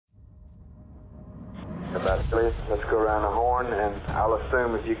Let's go around the horn, and I'll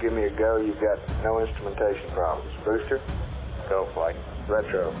assume if you give me a go, you've got no instrumentation problems. Booster, go flight.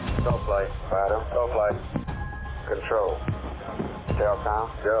 Retro, go flight. Fido, go flight. Control,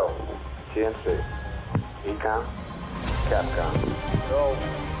 Telcom, go. GNC, Ecom, Capcom, go.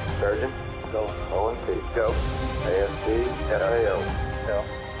 Surgeon, go. ONP, go. ASD, FAO, go.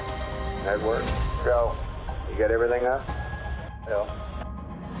 Network, go. You got everything up? Go.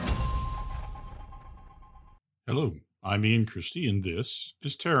 Hello, I'm Ian Christie, and this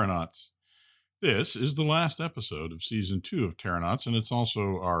is Terranauts. This is the last episode of Season 2 of Terranauts, and it's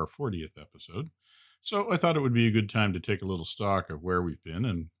also our 40th episode. So I thought it would be a good time to take a little stock of where we've been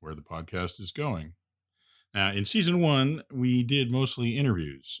and where the podcast is going. Now, in Season 1, we did mostly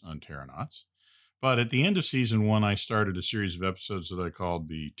interviews on Terranauts, but at the end of Season 1, I started a series of episodes that I called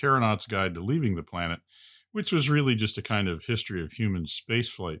the Terranauts Guide to Leaving the Planet, which was really just a kind of history of human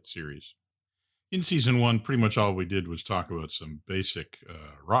spaceflight series. In Season 1, pretty much all we did was talk about some basic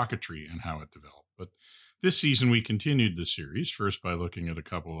rocketry and how it developed. But this season, we continued the series, first by looking at a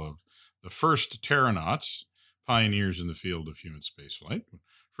couple of the first Terranauts, pioneers in the field of human spaceflight.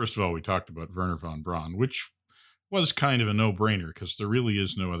 First of all, we talked about Wernher von Braun, which was kind of a no-brainer because there really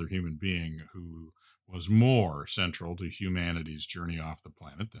is no other human being who was more central to humanity's journey off the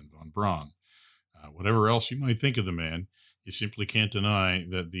planet than von Braun. Whatever else you might think of the man, you simply can't deny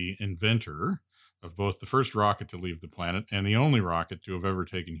that the inventor of both the first rocket to leave the planet and the only rocket to have ever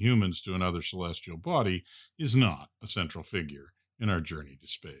taken humans to another celestial body is not a central figure in our journey to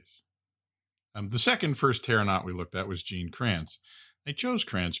space. The second first Terranaut we looked at was Gene Kranz. I chose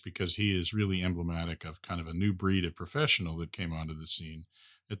Kranz because he is really emblematic of kind of a new breed of professional that came onto the scene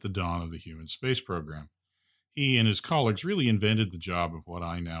at the dawn of the human space program. He and his colleagues really invented the job of what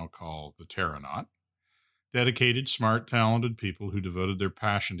I now call the Terranaut. Dedicated, smart, talented people who devoted their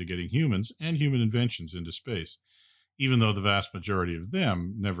passion to getting humans and human inventions into space, even though the vast majority of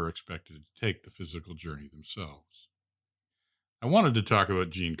them never expected to take the physical journey themselves. I wanted to talk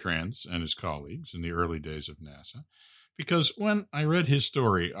about Gene Kranz and his colleagues in the early days of NASA, because when I read his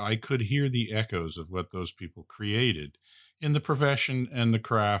story, I could hear the echoes of what those people created in the profession and the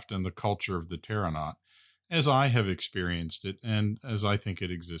craft and the culture of the Terranaut, as I have experienced it and as I think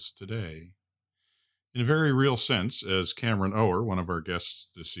it exists today. In a very real sense, as Cameron Ower, one of our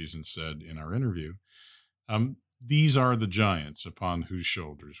guests this season, said in our interview, these are the giants upon whose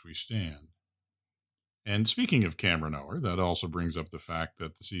shoulders we stand. And speaking of Cameron Ower, that also brings up the fact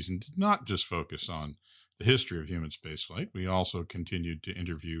that the season did not just focus on the history of human spaceflight. We also continued to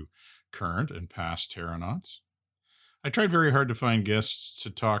interview current and past Terranauts. I tried very hard to find guests to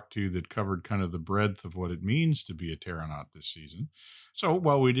talk to that covered kind of the breadth of what it means to be a Terranaut this season. So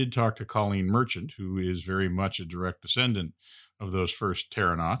while we did talk to Colleen Merchant, who is very much a direct descendant of those first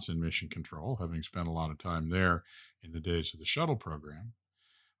Terranauts in Mission Control, having spent a lot of time there in the days of the shuttle program,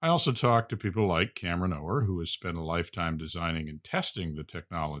 I also talked to people like Cameron Ower, who has spent a lifetime designing and testing the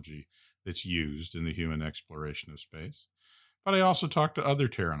technology that's used in the human exploration of space. But I also talked to other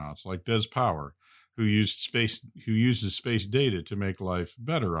Terranauts like Des Power, who uses space data to make life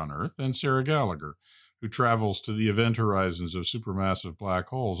better on Earth, and Sarah Gallagher, who travels to the event horizons of supermassive black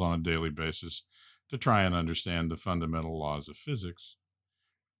holes on a daily basis to try and understand the fundamental laws of physics.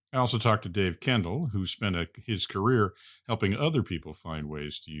 I also talked to Dave Kendall, who spent his career helping other people find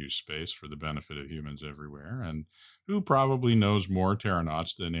ways to use space for the benefit of humans everywhere, and who probably knows more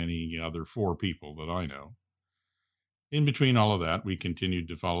Terranauts than any other 4 people that I know. In between all of that, we continued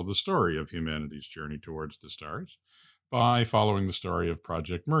to follow the story of humanity's journey towards the stars by following the story of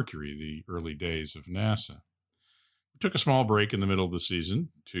Project Mercury, the early days of NASA. We took a small break in the middle of the season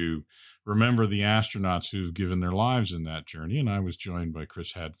to remember the astronauts who've given their lives in that journey, and I was joined by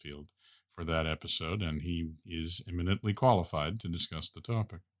Chris Hadfield for that episode, and he is eminently qualified to discuss the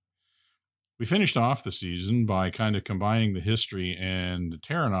topic. We finished off the season by kind of combining the history and the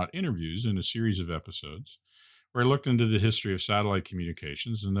Terranaut interviews in a series of episodes, where I looked into the history of satellite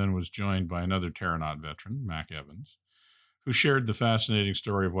communications and then was joined by another Terranaut veteran, Mac Evans, who shared the fascinating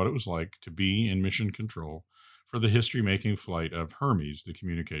story of what it was like to be in mission control for the history-making flight of Hermes, the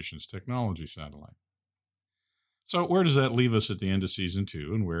communications technology satellite. So where does that leave us at the end of Season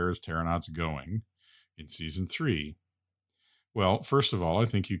 2, and where is Terranauts going in Season 3? Well, first of all, I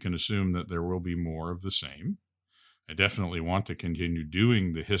think you can assume that there will be more of the same. I definitely want to continue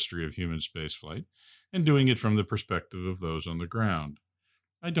doing the history of human spaceflight and doing it from the perspective of those on the ground.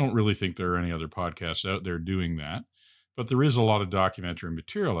 I don't really think there are any other podcasts out there doing that, but there is a lot of documentary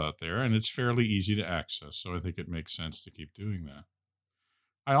material out there, and it's fairly easy to access, so I think it makes sense to keep doing that.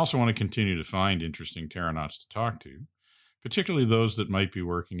 I also want to continue to find interesting Terranauts to talk to, particularly those that might be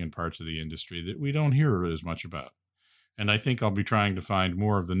working in parts of the industry that we don't hear as much about. And I think I'll be trying to find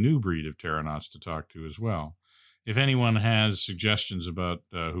more of the new breed of Terranauts to talk to as well. If anyone has suggestions about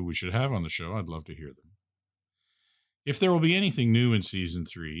who we should have on the show, I'd love to hear them. If there will be anything new in Season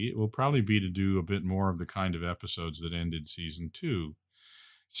 3, it will probably be to do a bit more of the kind of episodes that ended Season 2.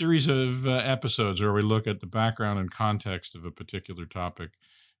 Series of episodes where we look at the background and context of a particular topic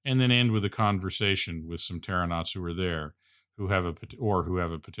and then end with a conversation with some Terranauts who are there who have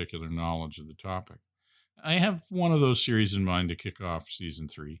a particular knowledge of the topic. I have one of those series in mind to kick off Season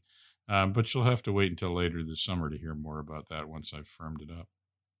 3, but you'll have to wait until later this summer to hear more about that once I've firmed it up.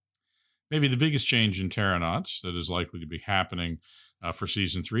 Maybe the biggest change in Terranauts that is likely to be happening for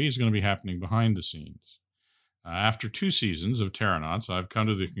Season 3 is going to be happening behind the scenes. After 2 seasons of Terranauts, I've come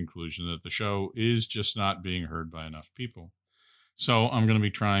to the conclusion that the show is just not being heard by enough people. So I'm going to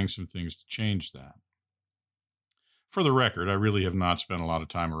be trying some things to change that. For the record, I really have not spent a lot of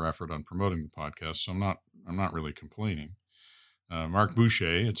time or effort on promoting the podcast, so I'm not really complaining. Mark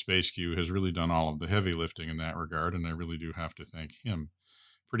Boucher at SpaceQ has really done all of the heavy lifting in that regard, and I really do have to thank him.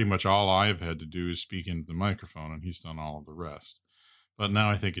 Pretty much all I've had to do is speak into the microphone, and he's done all of the rest. But now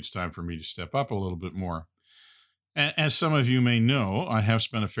I think it's time for me to step up a little bit more. As some of you may know, I have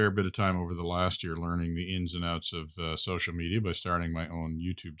spent a fair bit of time over the last year learning the ins and outs of social media by starting my own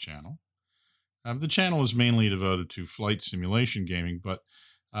YouTube channel. The channel is mainly devoted to flight simulation gaming, but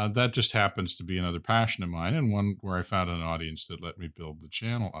that just happens to be another passion of mine and one where I found an audience that let me build the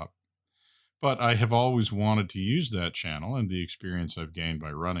channel up. But I have always wanted to use that channel and the experience I've gained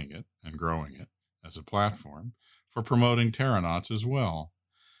by running it and growing it as a platform for promoting Terranauts as well.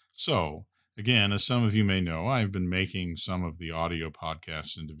 So, again, as some of you may know, I've been making some of the audio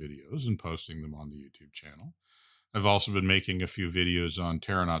podcasts into videos and posting them on the YouTube channel. I've also been making a few videos on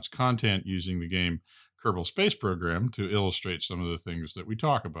Terranauts content using the game Kerbal Space Program to illustrate some of the things that we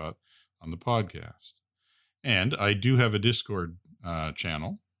talk about on the podcast. And I do have a Discord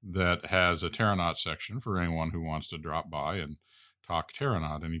channel that has a Terranaut section for anyone who wants to drop by and talk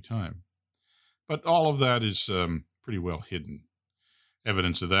Terranaut anytime. But all of that is pretty well hidden.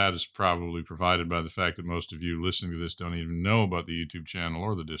 Evidence of that is probably provided by the fact that most of you listening to this don't even know about the YouTube channel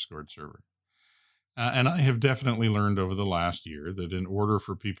or the Discord server. And I have definitely learned over the last year that in order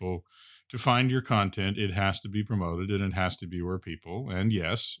for people to find your content, it has to be promoted and it has to be where people, and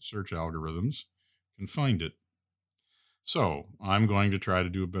yes, search algorithms, can find it. So I'm going to try to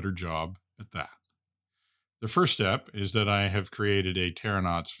do a better job at that. The first step is that I have created a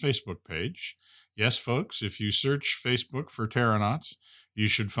Terranauts Facebook page. Yes, folks, if you search Facebook for Terranauts, you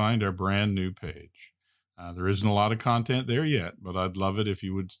should find our brand new page. There isn't a lot of content there yet, but I'd love it if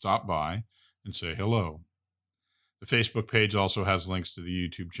you would stop by and say hello. The Facebook page also has links to the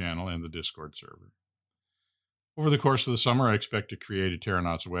YouTube channel and the Discord server. Over the course of the summer, I expect to create a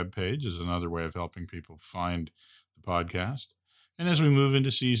Terranauts webpage as another way of helping people find the podcast. And as we move into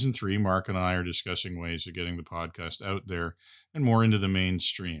Season 3, Mark and I are discussing ways of getting the podcast out there and more into the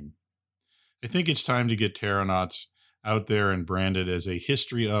mainstream. I think it's time to get Terranauts out there and branded as a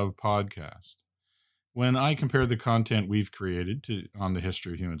history of podcast. When I compare the content we've created on the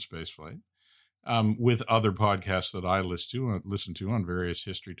history of human spaceflight with other podcasts that I listen to on various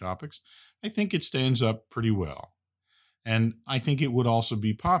history topics, I think it stands up pretty well. And I think it would also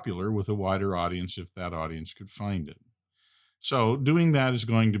be popular with a wider audience if that audience could find it. So doing that is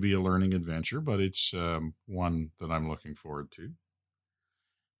going to be a learning adventure, but it's one that I'm looking forward to.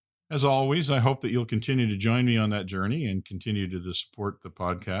 As always, I hope that you'll continue to join me on that journey and continue to support the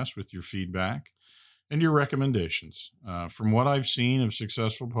podcast with your feedback and your recommendations. From what I've seen of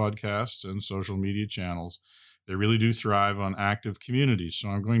successful podcasts and social media channels, they really do thrive on active communities, so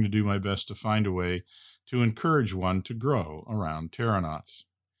I'm going to do my best to find a way to encourage one to grow around Terranauts.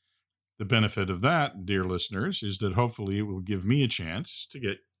 The benefit of that, dear listeners, is that hopefully it will give me a chance to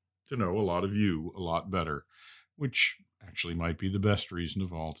get to know a lot of you a lot better, which actually might be the best reason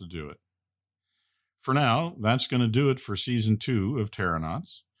of all to do it. For now, that's going to do it for Season 2 of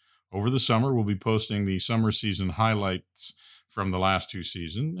Terranauts. Over the summer, we'll be posting the summer season highlights from the last 2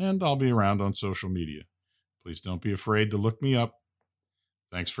 seasons, and I'll be around on social media. Please don't be afraid to look me up.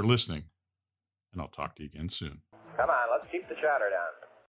 Thanks for listening, and I'll talk to you again soon. Come on, let's keep the chatter down.